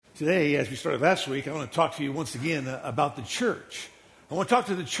Today, as we started last week, I want to talk to you once again about the church. I want to talk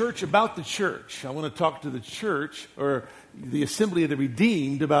to the church about the church. I want to talk to the church, or the assembly of the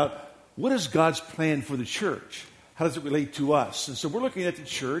redeemed, about what is God's plan for the church? How does it relate to us? And so we're looking at the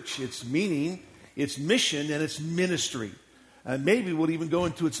church, its meaning, its mission, and its ministry. And maybe we'll even go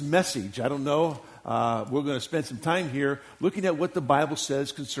into its message. I don't know. We're going to spend some time here looking at what the Bible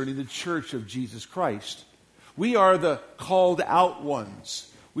says concerning the church of Jesus Christ. We are the called out ones.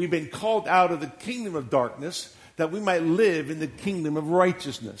 We've been called out of the kingdom of darkness that we might live in the kingdom of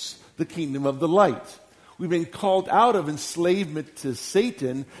righteousness, the kingdom of the light. We've been called out of enslavement to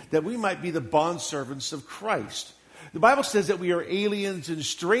Satan that we might be the bondservants of Christ. The Bible says that we are aliens and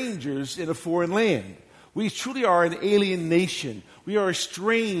strangers in a foreign land. We truly are an alien nation. We are a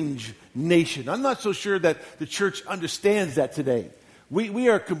strange nation. I'm not so sure that the church understands that today. We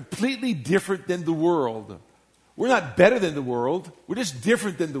are completely different than the world. We're not better than the world. We're just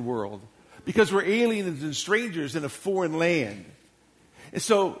different than the world because we're aliens and strangers in a foreign land. And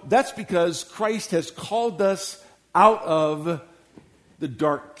so that's because Christ has called us out of the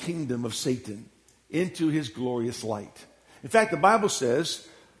dark kingdom of Satan into his glorious light. In fact, the Bible says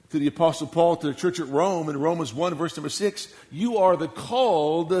to the Apostle Paul to the church at Rome in Romans 1, verse number 6, you are the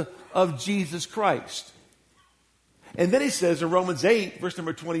called of Jesus Christ. And then he says in Romans 8, verse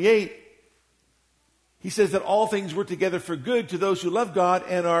number 28, he says that all things work together for good to those who love God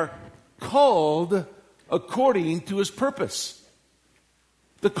and are called according to his purpose.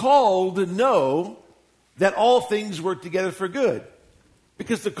 The called know that all things work together for good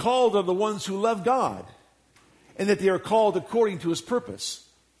because the called are the ones who love God and that they are called according to his purpose.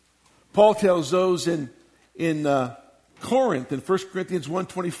 Paul tells those in Corinth in 1 Corinthians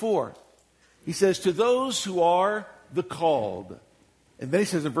 1:24. He says, to those who are the called. And then he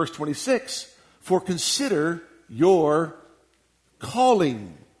says in verse 26, for consider your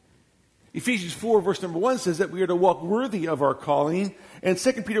calling. Ephesians 4, verse number 1 says that we are to walk worthy of our calling. And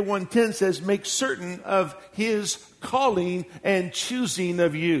 2 Peter 1:10 says, make certain of his calling and choosing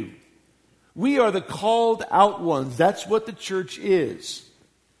of you. We are the called out ones. That's what the church is.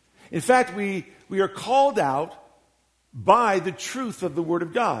 In fact, we are called out by the truth of the Word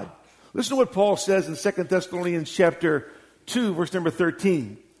of God. Listen to what Paul says in 2 Thessalonians chapter 2, verse number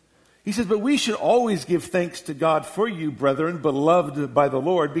 13. He says, but we should always give thanks to God for you, brethren, beloved by the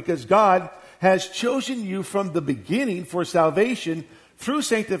Lord, because God has chosen you from the beginning for salvation through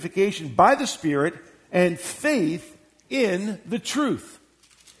sanctification by the Spirit and faith in the truth.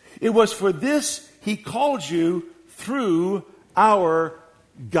 It was for this he called you through our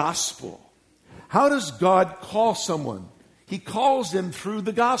gospel. How does God call someone? He calls them through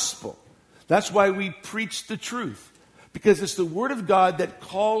the gospel. That's why we preach the truth. Because it's the Word of God that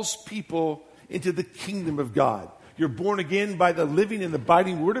calls people into the kingdom of God. You're born again by the living and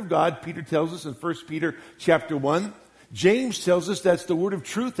abiding Word of God, Peter tells us in 1 Peter chapter 1. James tells us that's the word of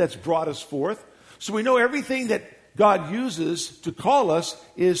truth that's brought us forth. So we know everything that God uses to call us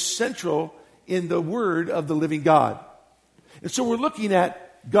is central in the Word of the living God. And so we're looking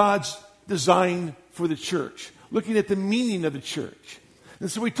at God's design for the church, looking at the meaning of the church. And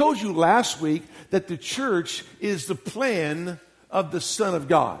so we told you last week that the church is the plan of the Son of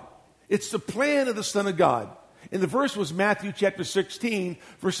God. It's the plan of the Son of God. And the verse was Matthew chapter 16,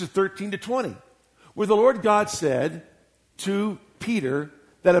 verses 13 to 20, where the Lord God said to Peter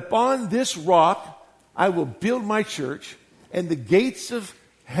that upon this rock I will build my church, and the gates of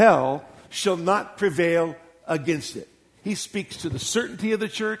hell shall not prevail against it. He speaks to the certainty of the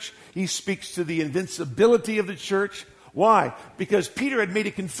church. He speaks to the invincibility of the church. Why? Because Peter had made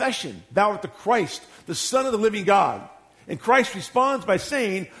a confession. Thou art the Christ, the Son of the living God. And Christ responds by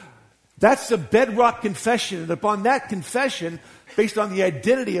saying, that's the bedrock confession. And upon that confession, based on the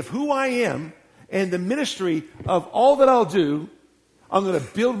identity of who I am and the ministry of all that I'll do, I'm going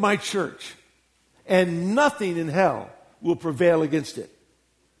to build my church. And nothing in hell will prevail against it.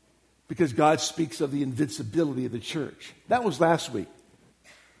 Because God speaks of the invincibility of the church. That was last week.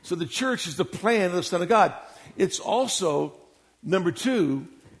 So the church is the plan of the Son of God. It's also, number two,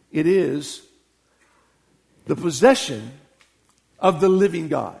 it is the possession of the living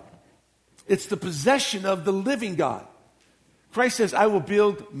God. It's the possession of the living God. Christ says, I will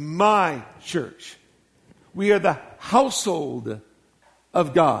build my church. We are the household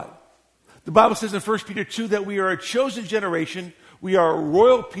of God. The Bible says in 1 Peter 2 that we are a chosen generation. We are a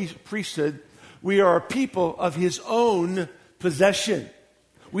royal priesthood. We are a people of his own possession.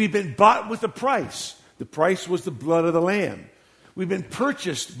 We've been bought with a price. The price was the blood of the Lamb. We've been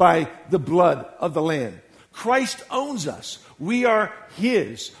purchased by the blood of the Lamb. Christ owns us. We are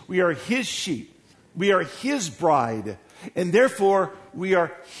his. We are his sheep. We are his bride. And therefore, we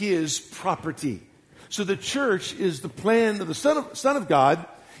are his property. So the church is the plan of the Son of God.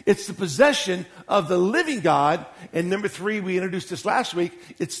 It's the possession of the living God. And number 3, we introduced this last week,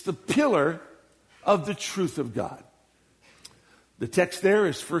 it's the pillar of the truth of God. The text there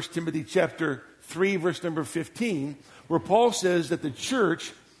is 1 Timothy chapter 3, verse number 15, where Paul says that the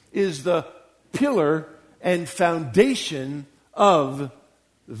church is the pillar and foundation of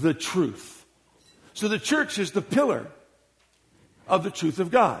the truth. So the church is the pillar of the truth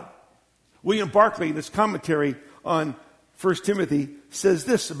of God. William Barclay, in his commentary on 1 Timothy, says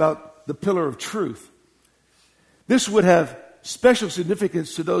this about the pillar of truth. This would have special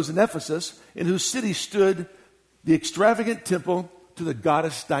significance to those in Ephesus, in whose city stood the extravagant temple to the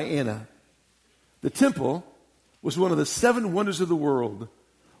goddess Diana. The temple was one of the 7 wonders of the world.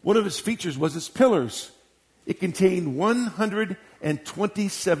 One of its features was its pillars. It contained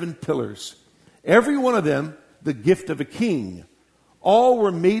 127 pillars, every one of them the gift of a king. All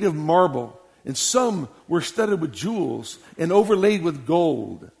were made of marble, and some were studded with jewels and overlaid with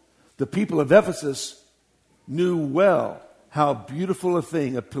gold. The people of Ephesus knew well how beautiful a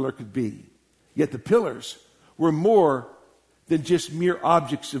thing a pillar could be. Yet the pillars were more than just mere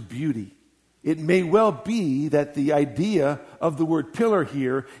objects of beauty. It may well be that the idea of the word pillar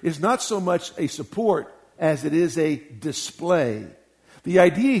here is not so much a support as it is a display. The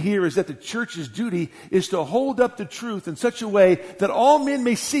idea here is that the church's duty is to hold up the truth in such a way that all men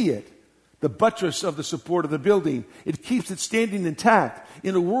may see it. The buttress of the support of the building, it keeps it standing intact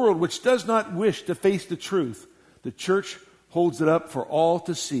in a world which does not wish to face the truth. The church holds it up for all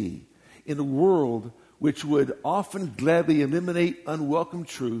to see. In a world which would often gladly eliminate unwelcome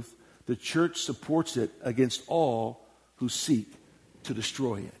truth, the church supports it against all who seek to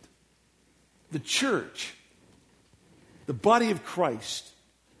destroy it. The church, the body of Christ,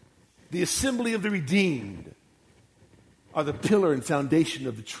 the assembly of the redeemed, are the pillar and foundation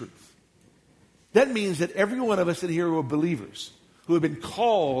of the truth. That means that every one of us in here who are believers, who have been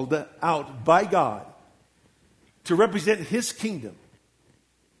called out by God to represent his kingdom,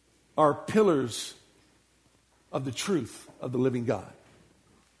 are pillars of the truth of the living God.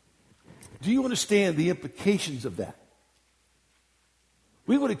 Do you understand the implications of that?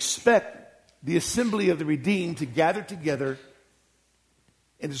 We would expect the assembly of the redeemed to gather together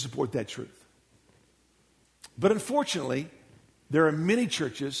and to support that truth. But unfortunately, there are many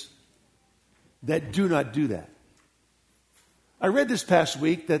churches that do not do that. I read this past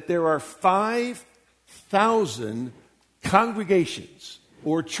week that there are 5,000 congregations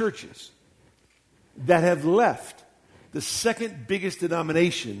or churches that have left the second biggest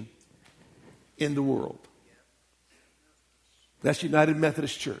denomination in the world. That's United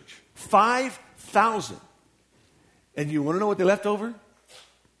Methodist Church. 5,000. And you want to know what they left over?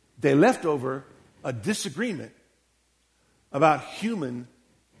 They left over a disagreement about human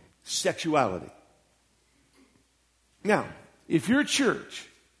sexuality. Now, if your church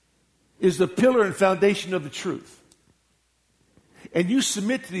is the pillar and foundation of the truth, and you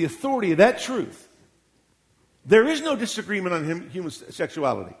submit to the authority of that truth, there is no disagreement on human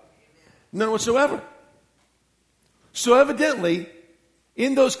sexuality. None whatsoever. So evidently,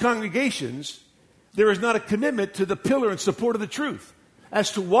 in those congregations, there is not a commitment to the pillar and support of the truth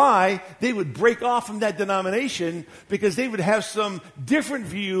as to why they would break off from that denomination, because they would have some different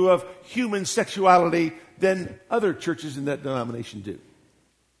view of human sexuality than other churches in that denomination do.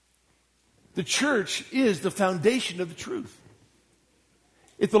 The church is the foundation of the truth.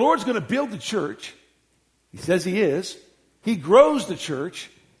 If the Lord's going to build the church, he says he is, he grows the church.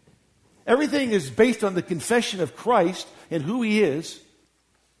 Everything is based on the confession of Christ and who he is.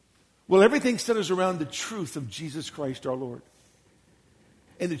 Well, everything centers around the truth of Jesus Christ our Lord.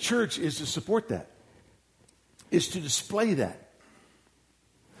 And the church is to support that, is to display that.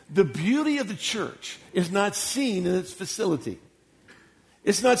 The beauty of the church is not seen in its facility.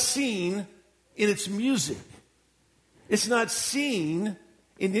 It's not seen in its music. It's not seen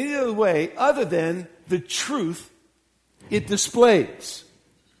in any other way other than the truth it displays.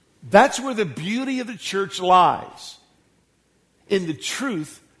 That's where the beauty of the church lies, in the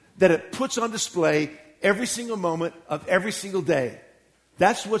truth that it puts on display every single moment of every single day.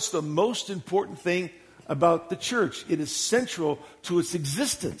 That's what's the most important thing about the church. It is central to its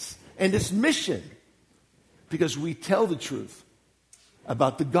existence and its mission, because we tell the truth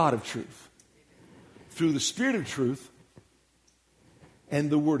about the God of truth through the Spirit of truth and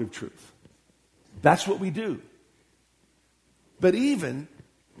the Word of truth. That's what we do. But even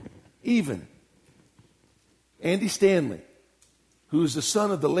Andy Stanley, who is the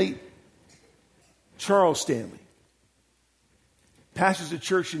son of the late Charles Stanley, pastors a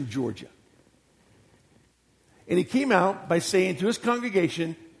church in Georgia. And he came out by saying to his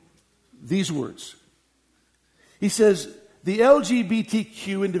congregation these words. He says, the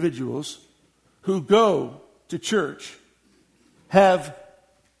LGBTQ individuals who go to church have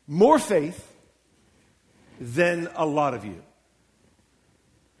more faith than a lot of you.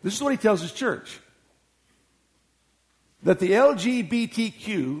 This is what he tells his church. That the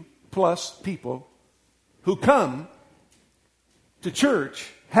LGBTQ plus people who come to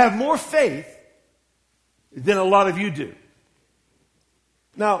church have more faith than a lot of you do.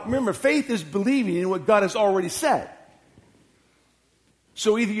 Now, remember, faith is believing in what God has already said.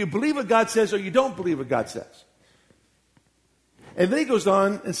 So either you believe what God says or you don't believe what God says. And then he goes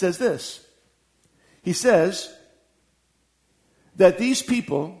on and says this. He says that these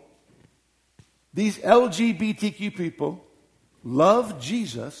people, these LGBTQ people, love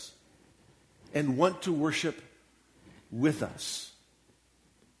Jesus and want to worship with us.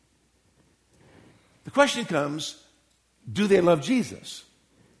 The question comes, do they love Jesus?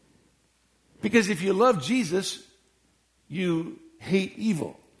 Because if you love Jesus, you hate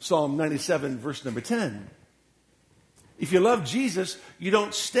evil. Psalm 97, verse number 10. If you love Jesus, you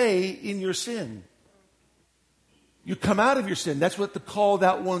don't stay in your sin. You come out of your sin. That's what the called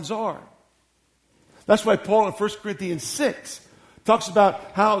out ones are. That's why Paul in 1 Corinthians 6 talks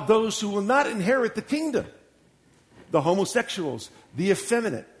about how those who will not inherit the kingdom, the homosexuals, the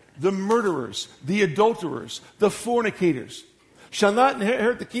effeminate, the murderers, the adulterers, the fornicators, shall not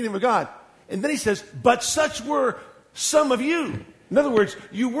inherit the kingdom of God. And then he says, but such were some of you. In other words,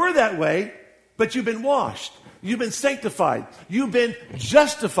 you were that way, but you've been washed. You've been sanctified. You've been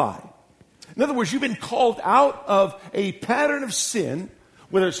justified. In other words, you've been called out of a pattern of sin,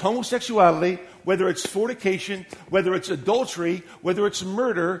 whether it's homosexuality, whether it's fornication, whether it's adultery, whether it's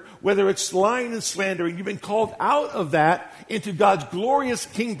murder, whether it's lying and slandering. You've been called out of that into God's glorious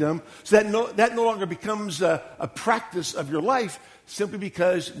kingdom so that no longer becomes a practice of your life simply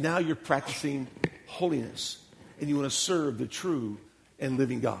because now you're practicing holiness and you want to serve the true and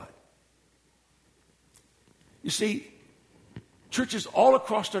living God. You see, churches all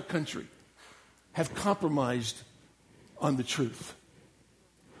across our country have compromised on the truth.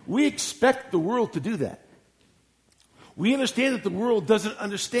 We expect the world to do that. We understand that the world doesn't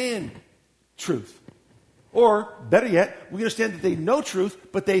understand truth. Or, better yet, we understand that they know truth,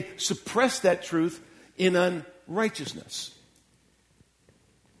 but they suppress that truth in unrighteousness.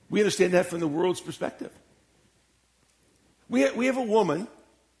 We understand that from the world's perspective. We have a woman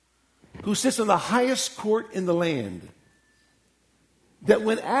who sits on the highest court in the land that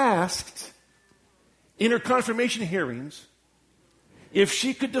when asked in her confirmation hearings if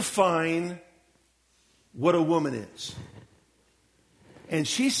she could define what a woman is. And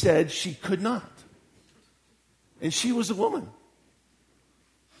she said she could not. And she was a woman.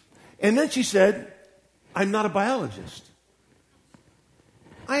 And then she said, I'm not a biologist.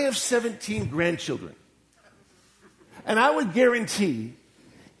 I have 17 grandchildren. And I would guarantee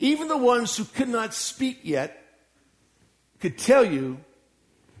even the ones who could not speak yet could tell you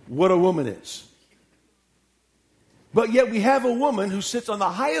what a woman is. But yet we have a woman who sits on the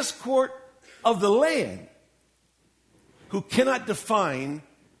highest court of the land who cannot define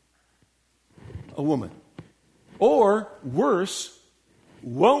a woman. Or, worse,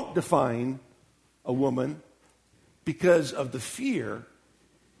 won't define a woman because of the fear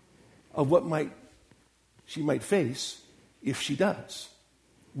of what she might face if she does.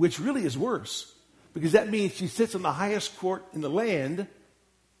 Which really is worse, because that means she sits on the highest court in the land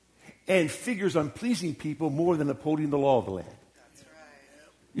and figures on pleasing people more than upholding the law of the land. That's right.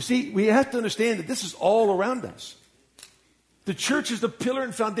 You see, we have to understand that this is all around us. The church is the pillar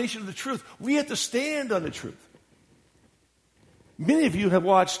and foundation of the truth. We have to stand on the truth. Many of you have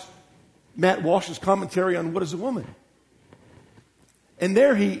watched Matt Walsh's commentary on What is a Woman? And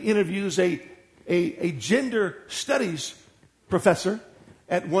there he interviews a gender studies professor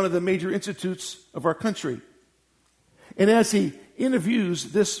at one of the major institutes of our country. And as he interviews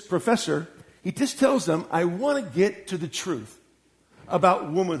this professor, he just tells them, I want to get to the truth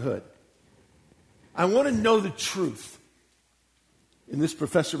about womanhood. I want to know the truth. And this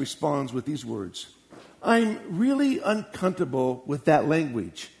professor responds with these words, I'm really uncomfortable with that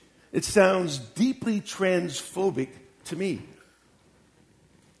language. It sounds deeply transphobic to me.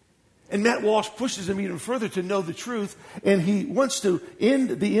 And Matt Walsh pushes him even further to know the truth, and he wants to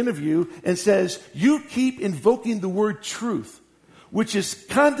end the interview and says, you keep invoking the word truth, which is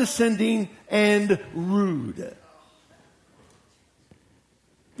condescending and rude.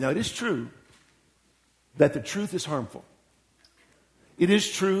 Now, it is true that the truth is harmful. It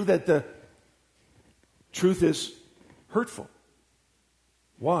is true that the truth is hurtful.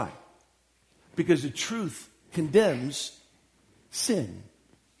 Why? Because the truth condemns sin.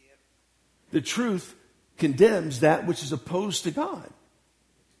 The truth condemns that which is opposed to God.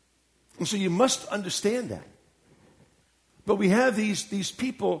 And so you must understand that. But we have these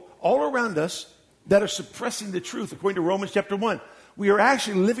people all around us that are suppressing the truth. According to Romans chapter 1, we are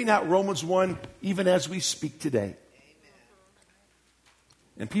actually living out Romans 1 even as we speak today.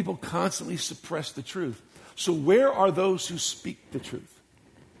 And people constantly suppress the truth. So where are those who speak the truth?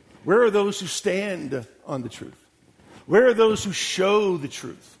 Where are those who stand on the truth? Where are those who show the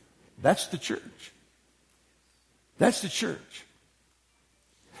truth? That's the church. That's the church.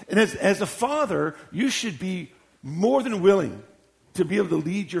 And as a father, you should be more than willing to be able to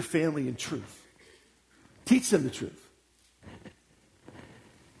lead your family in truth. Teach them the truth.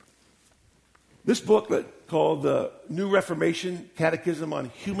 This booklet called the New Reformation Catechism on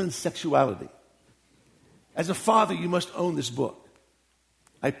Human Sexuality. As a father, you must own this book.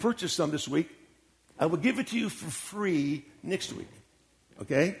 I purchased some this week. I will give it to you for free next week.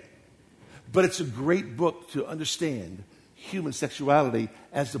 Okay? But it's a great book to understand human sexuality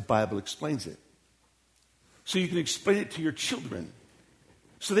as the Bible explains it. So you can explain it to your children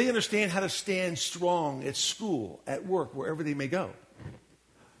so they understand how to stand strong at school, at work, wherever they may go.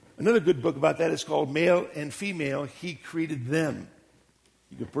 Another good book about that is called Male and Female, He Created Them.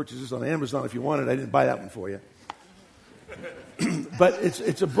 You can purchase this on Amazon if you want it. I didn't buy that one for you. But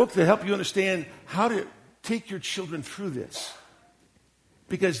it's a book to help you understand how to take your children through this.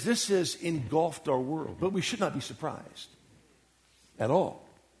 Because this has engulfed our world. But we should not be surprised at all.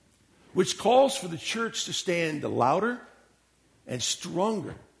 Which calls for the church to stand louder and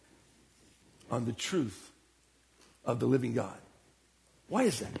stronger on the truth of the living God. Why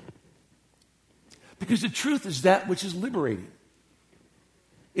is that? Because the truth is that which is liberating.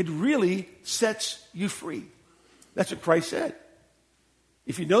 It really sets you free. That's what Christ said.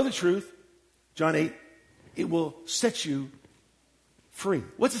 If you know the truth, John 8, it will set you free.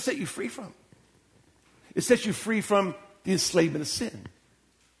 What's it set you free from? It sets you free from the enslavement of sin.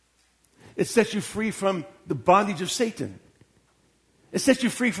 It sets you free from the bondage of Satan. It sets you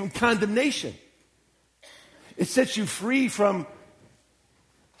free from condemnation. It sets you free from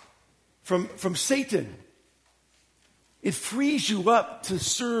Satan. It frees you up to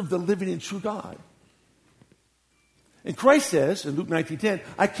serve the living and true God. And Christ says in Luke 19:10,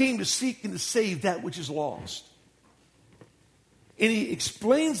 I came to seek and to save that which is lost. And he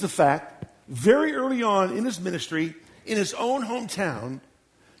explains the fact very early on in his ministry, in his own hometown,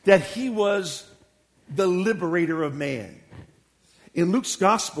 that he was the liberator of man. In Luke's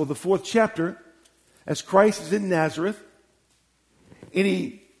gospel, the 4th chapter, as Christ is in Nazareth, and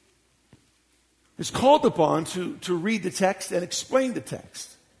he is called upon to read the text and explain the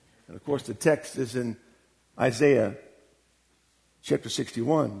text. And of course, the text is in Isaiah chapter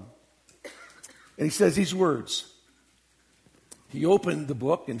 61. And he says these words. He opened the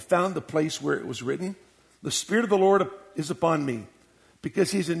book and found the place where it was written, the Spirit of the Lord is upon me,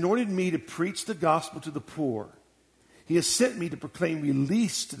 because he has anointed me to preach the gospel to the poor. He has sent me to proclaim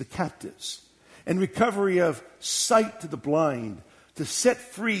release to the captives and recovery of sight to the blind, to set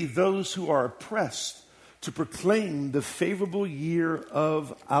free those who are oppressed, to proclaim the favorable year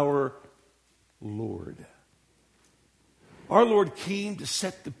of our Lord. Our Lord came to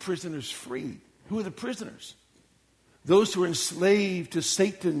set the prisoners free. Who are the prisoners? Those who are enslaved to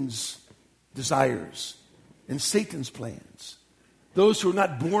Satan's desires and Satan's plans. Those who are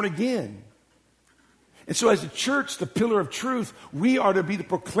not born again. And so as a church, the pillar of truth, we are to be the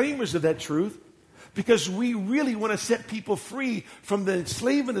proclaimers of that truth because we really want to set people free from the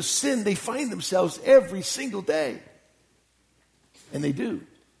enslavement of sin they find themselves every single day. And they do.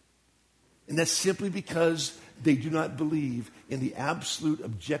 And that's simply because they do not believe in the absolute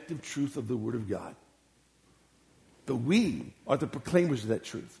objective truth of the Word of God. But we are the proclaimers of that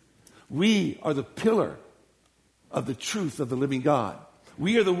truth. We are the pillar of the truth of the living God.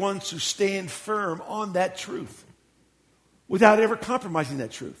 We are the ones who stand firm on that truth without ever compromising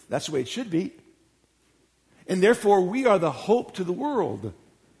that truth. That's the way it should be. And therefore, we are the hope to the world.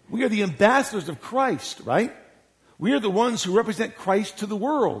 We are the ambassadors of Christ, right? We are the ones who represent Christ to the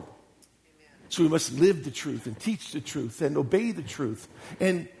world. So we must live the truth and teach the truth and obey the truth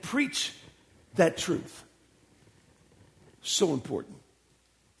and preach that truth. So important.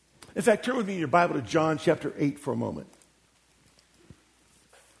 In fact, turn with me in your Bible to John chapter 8 for a moment.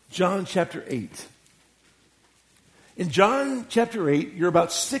 John chapter 8. In John chapter 8, you're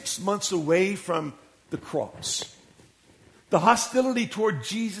about 6 months away from the cross. The hostility toward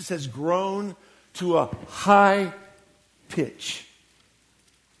Jesus has grown to a high pitch.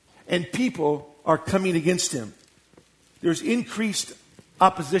 And people are coming against him. There's increased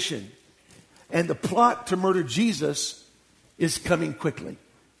opposition. and the plot to murder Jesus is coming quickly.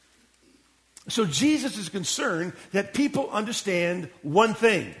 So Jesus is concerned that people understand one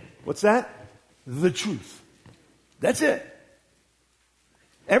thing. What's that? The truth. That's it.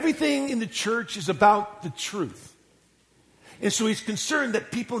 Everything in the church is about the truth. And so he's concerned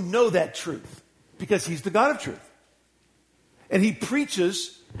that people know that truth because he's the God of truth. And he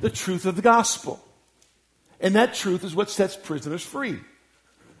preaches the truth of the gospel. And that truth is what sets prisoners free.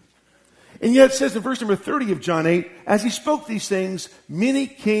 And yet it says in verse number 30 of John 8, as he spoke these things, many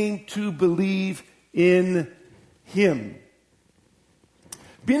came to believe in him.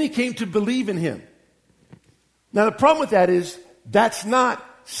 Many came to believe in him. Now the problem with that is that's not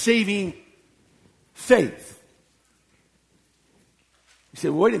saving faith. You say,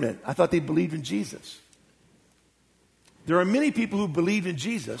 well, wait a minute, I thought they believed in Jesus. There are many people who believed in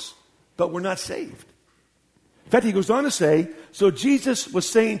Jesus, but were not saved. In fact, he goes on to say, so Jesus was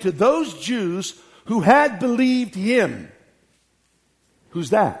saying to those Jews who had believed him. Who's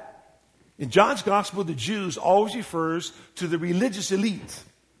that? In John's gospel, the Jews always refers to the religious elite.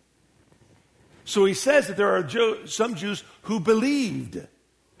 So he says that there are some Jews who believed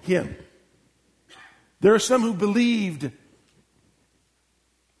him. There are some who believed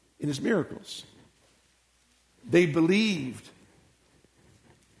in his miracles. They believed,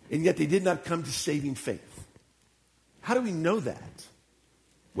 and yet they did not come to saving faith. How do we know that?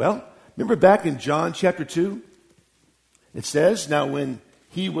 Well, remember back in John chapter 2? It says, now when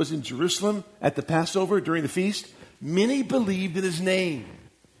he was in Jerusalem at the Passover during the feast, many believed in his name.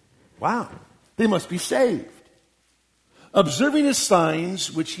 Wow, they must be saved. Observing his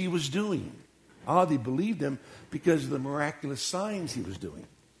signs which he was doing. They believed him because of the miraculous signs he was doing.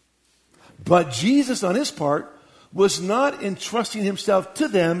 But Jesus, on his part, was not entrusting himself to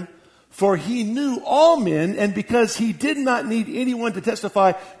them, for he knew all men, and because he did not need anyone to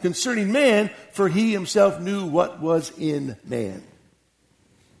testify concerning man, for he himself knew what was in man.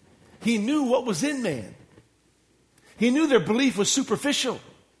 He knew what was in man. He knew their belief was superficial.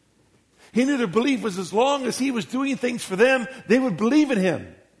 He knew their belief was as long as he was doing things for them, they would believe in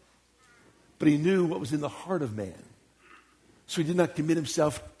him. But he knew what was in the heart of man. So he did not commit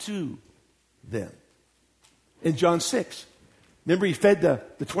himself to them. In John 6, remember he fed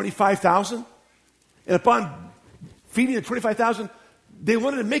the 25,000? And upon feeding the 25,000, they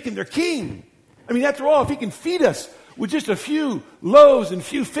wanted to make him their king. I mean, after all, if he can feed us with just a few loaves and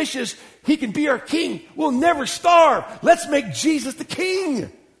few fishes, he can be our king. We'll never starve. Let's make Jesus the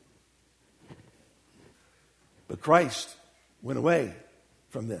king. But Christ went away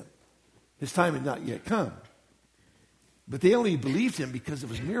from them. His time had not yet come. But they only believed him because of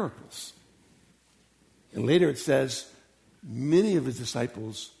his miracles. And later it says, many of his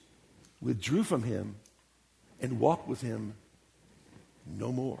disciples withdrew from him and walked with him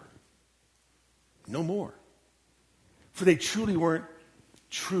no more. No more. For they truly weren't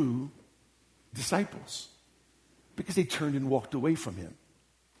true disciples because they turned and walked away from him.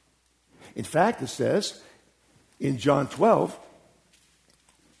 In fact, it says in John 12,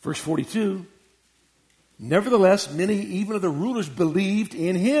 verse 42, nevertheless, many even of the rulers believed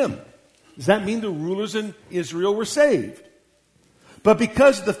in him. Does that mean the rulers in Israel were saved? But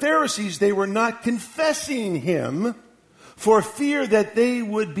because of the Pharisees, they were not confessing him for fear that they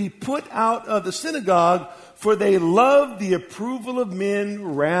would be put out of the synagogue, for they loved the approval of men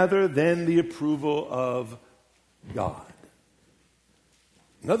rather than the approval of God.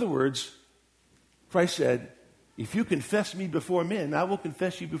 In other words, Christ said, if you confess me before men, I will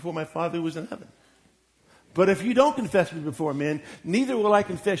confess you before my Father who is in heaven. But if you don't confess me before men, neither will I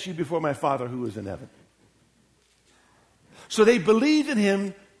confess you before my Father who is in heaven. So they believed in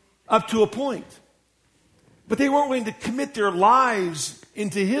him up to a point. But they weren't willing to commit their lives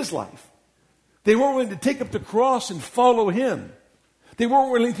into his life. They weren't willing to take up the cross and follow him. They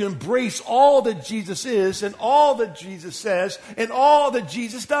weren't willing to embrace all that Jesus is and all that Jesus says and all that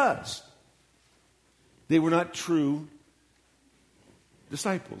Jesus does. They were not true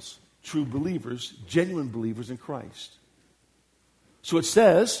disciples, true believers, genuine believers in Christ. So it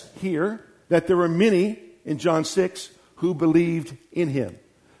says here that there were many in John 6 who believed in him.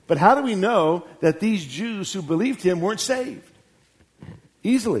 But how do we know that these Jews who believed him weren't saved?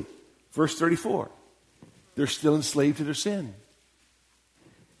 Easily. Verse 34. They're still enslaved to their sin.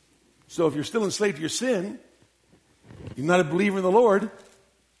 So if you're still enslaved to your sin, you're not a believer in the Lord.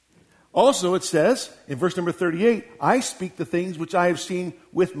 Also, it says in verse number 38, I speak the things which I have seen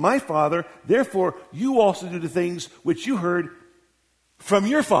with my Father. Therefore, you also do the things which you heard from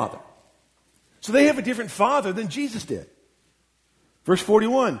your father. So they have a different father than Jesus did. Verse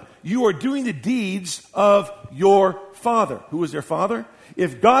 41, you are doing the deeds of your father. Who is their father?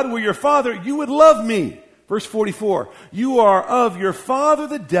 If God were your father, you would love me. Verse 44, you are of your father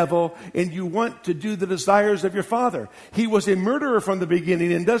the devil, and you want to do the desires of your father. He was a murderer from the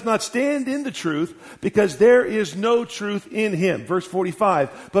beginning and does not stand in the truth, because there is no truth in him. Verse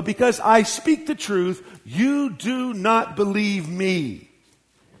 45, but because I speak the truth, you do not believe me.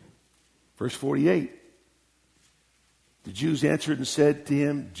 Verse 48, the Jews answered and said to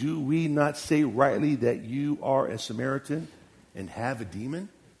him, do we not say rightly that you are a Samaritan and have a demon?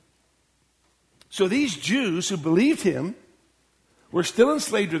 So these Jews who believed him were still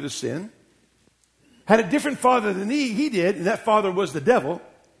enslaved to the sin, had a different father than he did, and that father was the devil.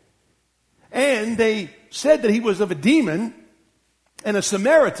 And they said that he was of a demon and a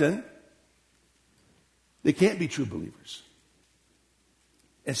Samaritan. They can't be true believers.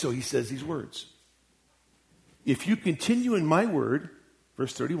 And so he says these words. If you continue in my word,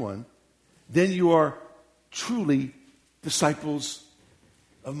 verse 31, then you are truly disciples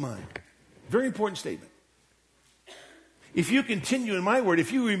of mine. Very important statement. If you continue in my word,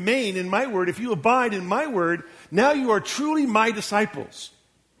 if you remain in my word, if you abide in my word, now you are truly my disciples.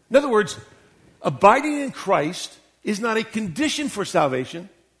 In other words, abiding in Christ is not a condition for salvation.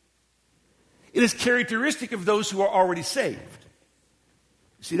 It is characteristic of those who are already saved.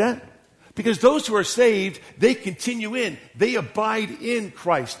 See that? Because those who are saved, they continue in. They abide in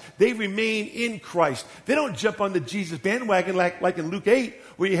Christ. They remain in Christ. They don't jump on the Jesus bandwagon like in Luke 8,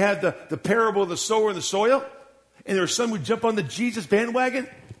 where you have the parable of the sower and the soil. And there are some who jump on the Jesus bandwagon.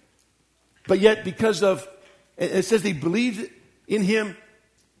 But yet, because of, it says they believed in him,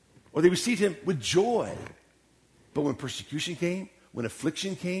 or they received him with joy. But when persecution came, when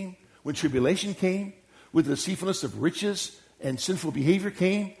affliction came, when tribulation came, when the deceitfulness of riches and sinful behavior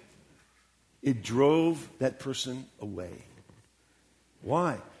came, it drove that person away.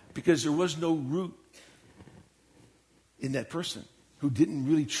 Why? Because there was no root in that person who didn't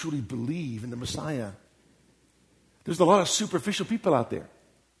really truly believe in the Messiah. There's a lot of superficial people out there.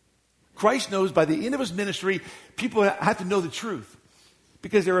 Christ knows by the end of his ministry, people have to know the truth.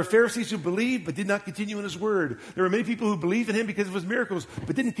 Because there are Pharisees who believed but did not continue in his word. There were many people who believed in him because of his miracles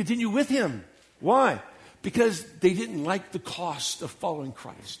but didn't continue with him. Why? Because they didn't like the cost of following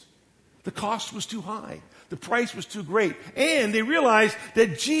Christ. The cost was too high. The price was too great. And they realized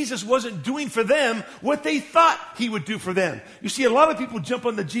that Jesus wasn't doing for them what they thought he would do for them. You see, a lot of people jump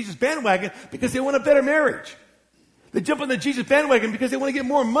on the Jesus bandwagon because they want a better marriage. They jump on the Jesus bandwagon because they want to get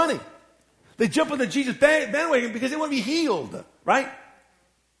more money. They jump on the Jesus bandwagon because they want to be healed, right?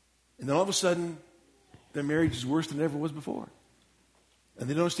 And then all of a sudden, their marriage is worse than it ever was before. And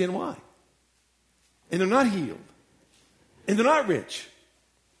they don't understand why. And they're not healed. And they're not rich.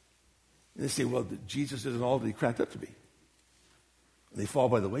 And they say, well, Jesus isn't all that he cracked up to be. And they fall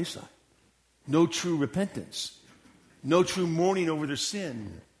by the wayside. No true repentance. No true mourning over their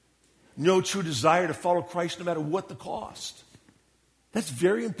sin. No true desire to follow Christ no matter what the cost. That's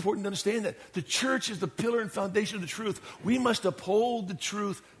very important to understand that. The church is the pillar and foundation of the truth. We must uphold the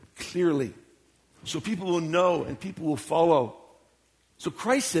truth clearly so people will know and people will follow. So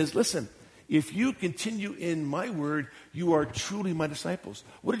Christ says, listen, if you continue in my word, you are truly my disciples.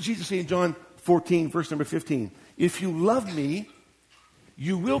 What did Jesus say in John 14, verse number 15? If you love me,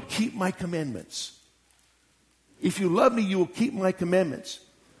 you will keep my commandments. If you love me, you will keep my commandments.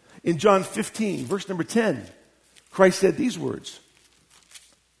 In John 15, verse number 10, Christ said these words.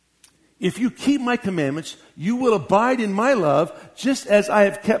 If you keep my commandments, you will abide in my love, just as I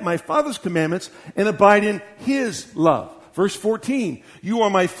have kept my Father's commandments and abide in his love. Verse 14, you are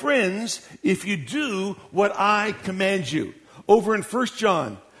my friends if you do what I command you. Over in 1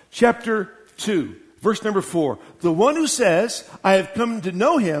 John chapter 2, verse number 4, the one who says, I have come to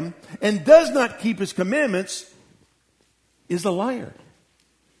know him and does not keep his commandments is a liar.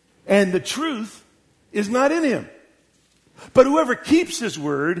 And the truth is not in him. But whoever keeps his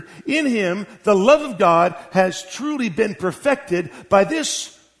word, in him the love of God has truly been perfected. By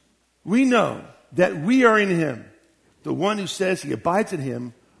this we know that we are in him. The one who says he abides in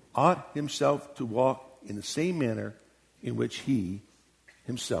him ought himself to walk in the same manner in which he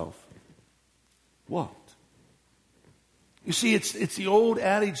himself walked. You see, it's the old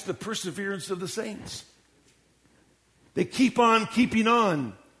adage, the perseverance of the saints. They keep on keeping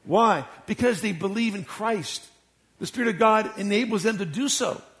on. Why? Because they believe in Christ. The Spirit of God enables them to do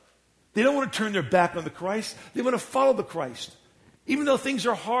so. They don't want to turn their back on the Christ. They want to follow the Christ, even though things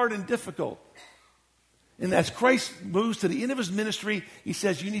are hard and difficult. And as Christ moves to the end of his ministry, he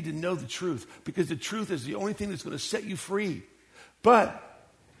says you need to know the truth, because the truth is the only thing that's going to set you free. But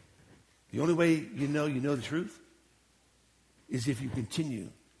the only way you know the truth is if you continue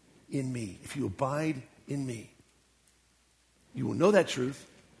in me, if you abide in me. You will know that truth,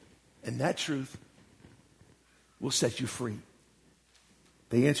 and that truth will set you free.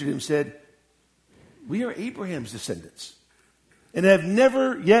 They answered him and said, we are Abraham's descendants and have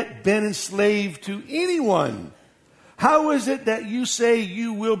never yet been enslaved to anyone. How is it that you say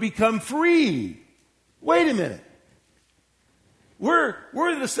you will become free? Wait a minute. We're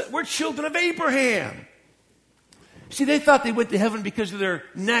children of Abraham. See, they thought they went to heaven because of their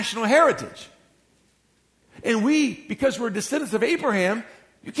national heritage. And we, because we're descendants of Abraham,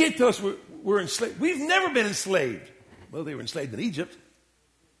 you can't tell us we're enslaved. We've never been enslaved. Well, they were enslaved in Egypt.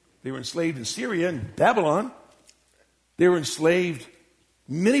 They were enslaved in Syria and Babylon. They were enslaved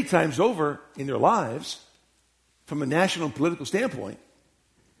many times over in their lives from a national and political standpoint.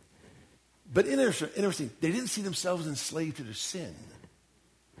 But interesting, they didn't see themselves enslaved to their sin.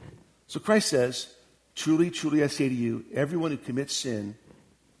 So Christ says, truly, truly I say to you, everyone who commits sin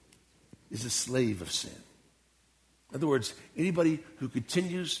is a slave of sin. In other words, anybody who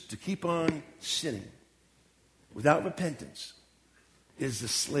continues to keep on sinning without repentance is the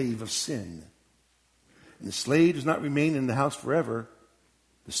slave of sin. And the slave does not remain in the house forever.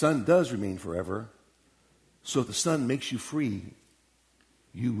 The son does remain forever. So if the son makes you free,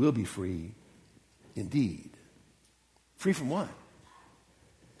 you will be free indeed. Free from what?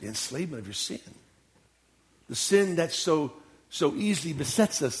 The enslavement of your sin. The sin that so easily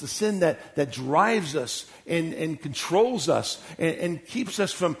besets us, the sin that drives us and controls us and keeps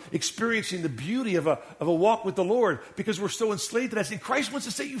us from experiencing the beauty of a walk with the Lord because we're so enslaved to that sin. Christ wants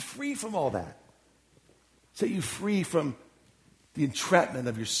to set you free from all that. Set you free from the entrapment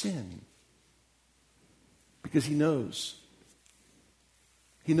of your sin. Because he knows.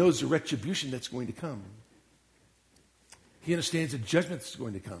 He knows the retribution that's going to come. He understands the judgment that's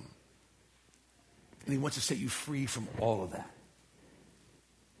going to come. And he wants to set you free from all of that.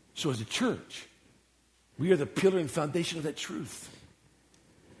 So as a church, we are the pillar and foundation of that truth.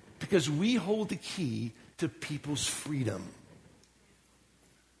 Because we hold the key to people's freedom.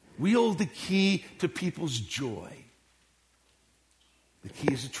 We hold the key to people's joy. The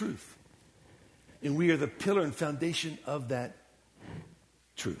key is the truth. And we are the pillar and foundation of that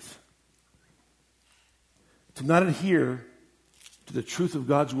truth. To not adhere to the truth of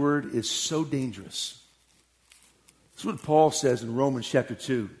God's word is so dangerous. This is what Paul says in Romans chapter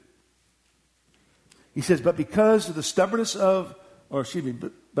 2. He says, but because of the stubbornness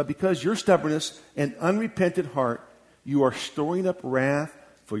but because your stubbornness and unrepentant heart, you are storing up wrath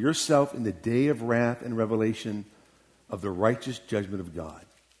for yourself in the day of wrath and revelation of the righteous judgment of God,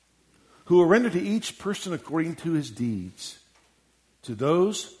 who will render to each person according to his deeds. To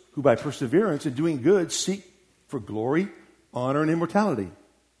those who by perseverance in doing good seek for glory, honor, and immortality,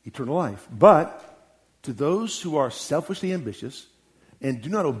 eternal life. But to those who are selfishly ambitious and do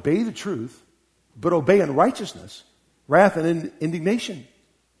not obey the truth, but obey unrighteousness, wrath, and indignation,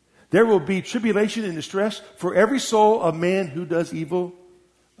 there will be tribulation and distress for every soul of man who does evil,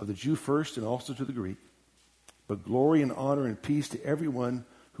 of the Jew first and also to the Greek. But glory and honor and peace to everyone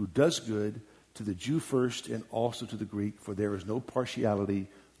who does good, to the Jew first and also to the Greek, for there is no partiality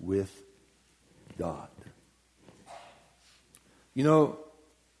with God. You know,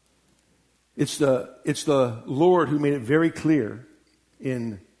 it's the Lord who made it very clear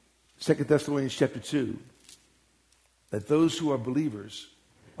in 2 Thessalonians chapter 2 that those who are believers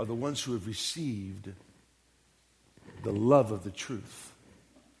are the ones who have received the love of the truth.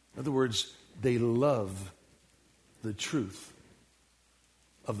 In other words, they love the truth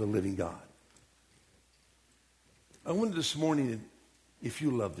of the living God. I wonder this morning if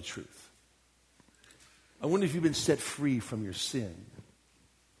you love the truth. I wonder if you've been set free from your sin.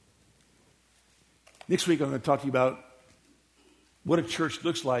 Next week I'm going to talk to you about what a church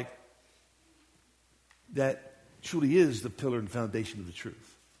looks like that truly is the pillar and foundation of the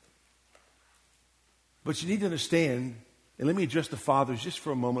truth. But you need to understand, and let me address the fathers just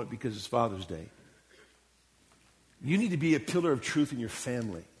for a moment because it's Father's Day. You need to be a pillar of truth in your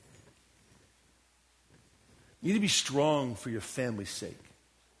family. You need to be strong for your family's sake.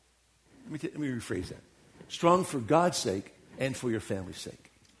 Let me rephrase that. Strong for God's sake and for your family's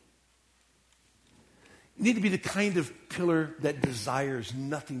sake. You need to be the kind of pillar that desires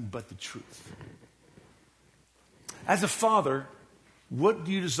nothing but the truth. As a father, what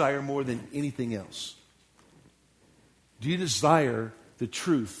do you desire more than anything else? Do you desire the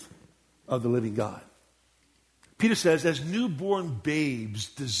truth of the living God? Peter says, as newborn babes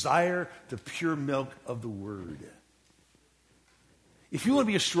desire the pure milk of the word. If you want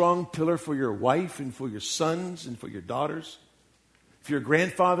to be a strong pillar for your wife and for your sons and for your daughters, for your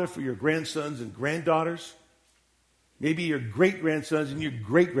grandfather, for your grandsons and granddaughters, maybe your great-grandsons and your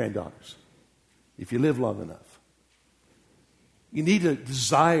great-granddaughters, if you live long enough. You need to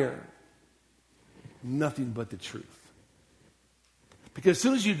desire nothing but the truth. Because as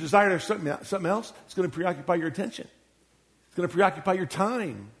soon as you desire something else, it's going to preoccupy your attention. It's going to preoccupy your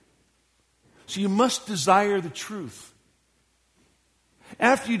time. So you must desire the truth.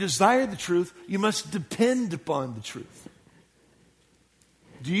 After you desire the truth, you must depend upon the truth.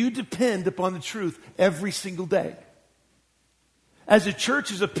 Do you depend upon the truth every single day? As a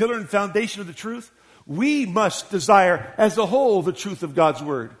church, as a pillar and foundation of the truth, we must desire as a whole the truth of God's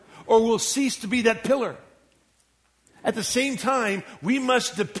word, or we'll cease to be that pillar. At the same time, we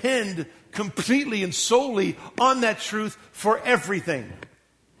must depend completely and solely on that truth for everything.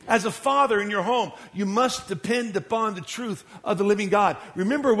 As a father in your home, you must depend upon the truth of the living God.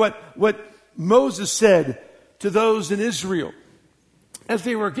 Remember what Moses said to those in Israel as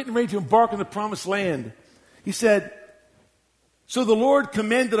they were getting ready to embark on the promised land. He said, "So the Lord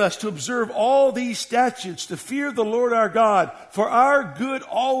commanded us to observe all these statutes, to fear the Lord our God, for our good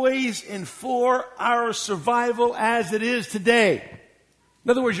always and for our survival as it is today."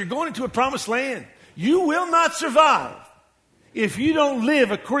 In other words, you're going into a promised land. You will not survive if you don't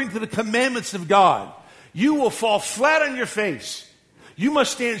live according to the commandments of God. You will fall flat on your face. You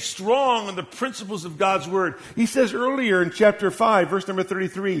must stand strong on the principles of God's word. He says earlier in chapter 5, verse number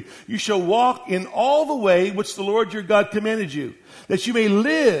 33, "You shall walk in all the way which the Lord your God commanded you, that you may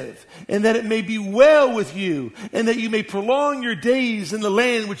live, and that it may be well with you, and that you may prolong your days in the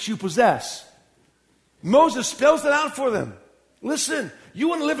land which you possess." Moses spells it out for them. Listen, you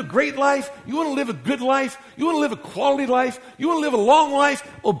want to live a great life? You want to live a good life? You want to live a quality life? You want to live a long life?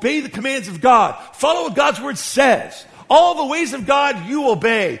 Obey the commands of God. Follow what God's word says. All the ways of God you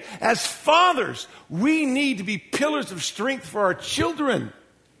obey. As fathers, we need to be pillars of strength for our children.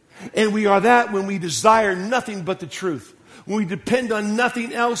 And we are that when we desire nothing but the truth. When we depend on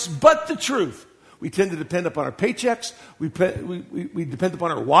nothing else but the truth. We tend to depend upon our paychecks. We depend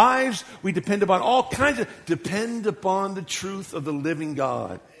upon our wives. We depend upon all kinds of... Depend upon the truth of the living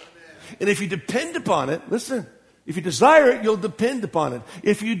God. Amen. And if you depend upon it, listen, if you desire it, you'll depend upon it.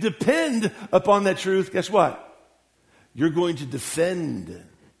 If you depend upon that truth, guess what? You're going to defend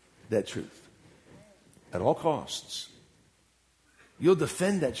that truth at all costs. You'll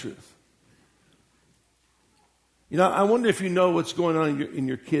defend that truth. You know, I wonder if you know what's going on in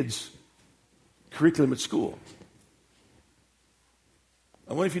your kids' curriculum at school.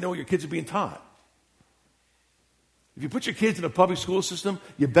 I wonder if you know what your kids are being taught. If you put your kids in a public school system,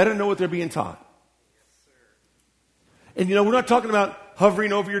 you better know what they're being taught. And you know, we're not talking about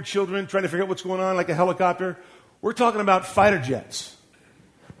hovering over your children, trying to figure out what's going on like a helicopter. We're talking about fighter jets.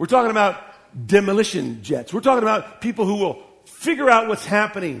 We're talking about demolition jets. We're talking about people who will figure out what's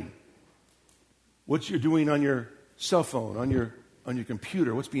happening. What you're doing on your cell phone, on your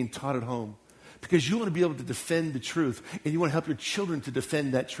computer, what's being taught at home. Because you want to be able to defend the truth, and you want to help your children to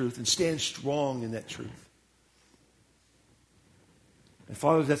defend that truth and stand strong in that truth. And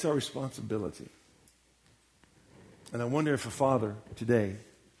fathers, that's our responsibility. And I wonder if a father today,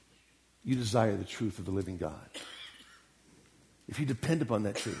 you desire the truth of the living God. If you depend upon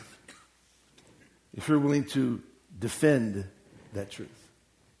that truth. If you're willing to defend that truth.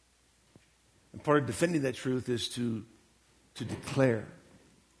 And part of defending that truth is to declare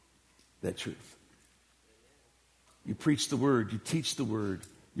that truth. You preach the word, you teach the word,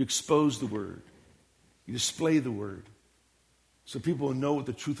 you expose the word, you display the word, so people will know what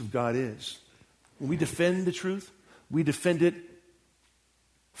the truth of God is. When we defend the truth, we defend it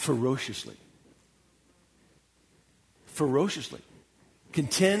ferociously. Ferociously.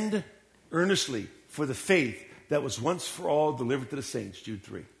 Contend earnestly for the faith that was once for all delivered to the saints, Jude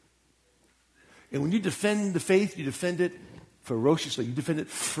 3. And when you defend the faith, you defend it ferociously. You defend it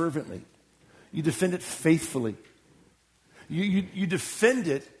fervently. You defend it faithfully. You defend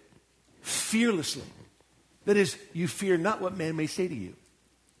it fearlessly. That is, you fear not what man may say to you.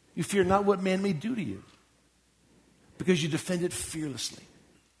 You fear not what man may do to you. Because you defend it fearlessly.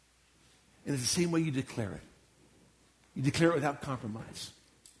 And it's the same way you declare it. You declare it without compromise.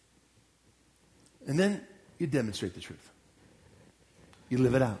 And then you demonstrate the truth. You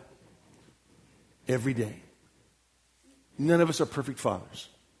live it out. Every day. None of us are perfect fathers.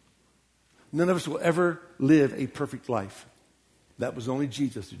 None of us will ever live a perfect life. That was only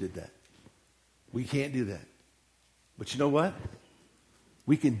Jesus who did that. We can't do that. But you know what?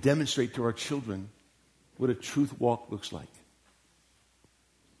 We can demonstrate to our children what a truth walk looks like.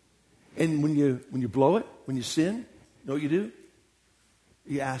 And when you blow it, when you sin, you know what you do?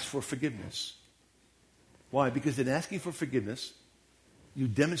 You ask for forgiveness. Why? Because in asking for forgiveness, you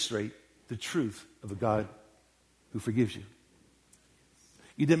demonstrate the truth of a God who forgives you.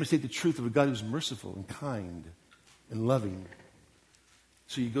 You demonstrate the truth of a God who's merciful and kind and loving.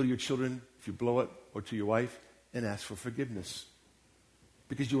 So you go to your children, if you blow it, or to your wife, and ask for forgiveness.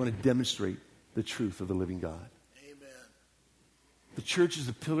 Because you want to demonstrate the truth of the living God. Amen. The church is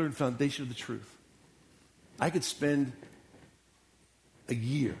the pillar and foundation of the truth. I could spend a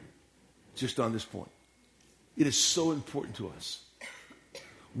year just on this point. It is so important to us.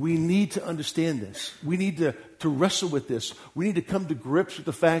 We need to understand this. We need to wrestle with this. We need to come to grips with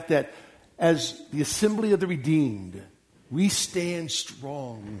the fact that as the assembly of the redeemed, we stand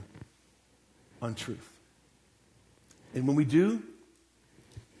strong on truth. And when we do,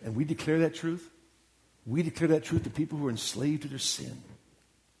 and we declare that truth to people who are enslaved to their sin.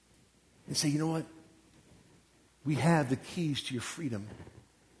 And say, you know what? We have the keys to your freedom.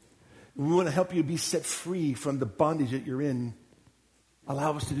 And we want to help you be set free from the bondage that you're in.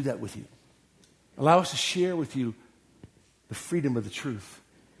 Allow us to do that with you. Allow us to share with you the freedom of the truth.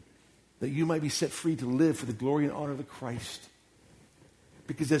 That you might be set free to live for the glory and honor of the Christ.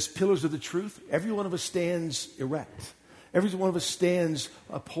 Because as pillars of the truth, every one of us stands erect. Every one of us stands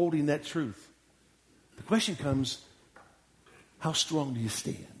upholding that truth. The question comes, how strong do you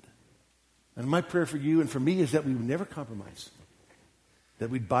stand? And my prayer for you and for me is that we would never compromise. That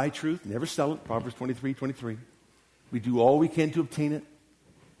we'd buy truth, never sell it, Proverbs 23:23. We do all we can to obtain it,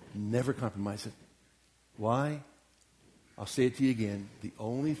 never compromise it. Why? I'll say it to you again. The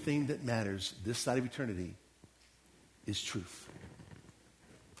only thing that matters this side of eternity is truth.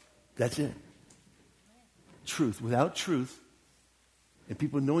 That's it. Truth. Without truth, and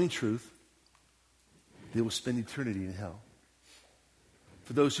people knowing truth, they will spend eternity in hell.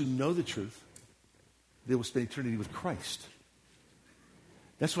 For those who know the truth, they will spend eternity with Christ.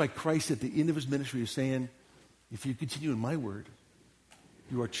 That's why Christ at the end of his ministry is saying, if you continue in my word,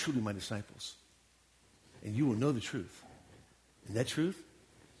 you are truly my disciples. And you will know the truth. And that truth,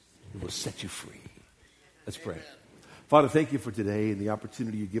 it will set you free. Let's pray. Amen. Father, thank you for today and the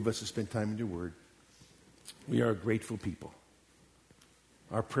opportunity you give us to spend time in your word. We are a grateful people.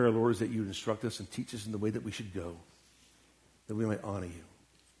 Our prayer, Lord, is that you would instruct us and teach us in the way that we should go, that we might honor you.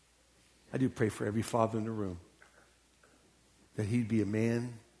 I do pray for every father in the room, that he'd be a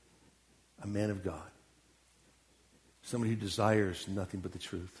man of God, somebody who desires nothing but the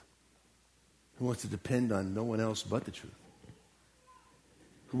truth, who wants to depend on no one else but the truth,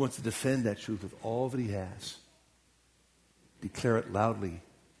 who wants to defend that truth with all that he has, declare it loudly,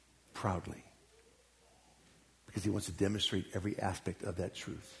 proudly, because he wants to demonstrate every aspect of that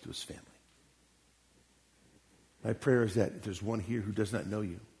truth to his family. My prayer is that if there's one here who does not know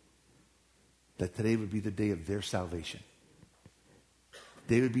you, that today would be the day of their salvation.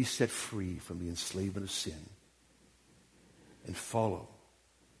 They would be set free from the enslavement of sin and follow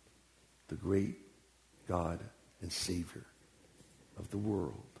the great God and Savior of the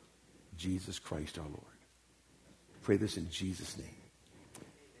world, Jesus Christ our Lord. Pray this in Jesus' name.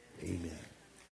 Amen.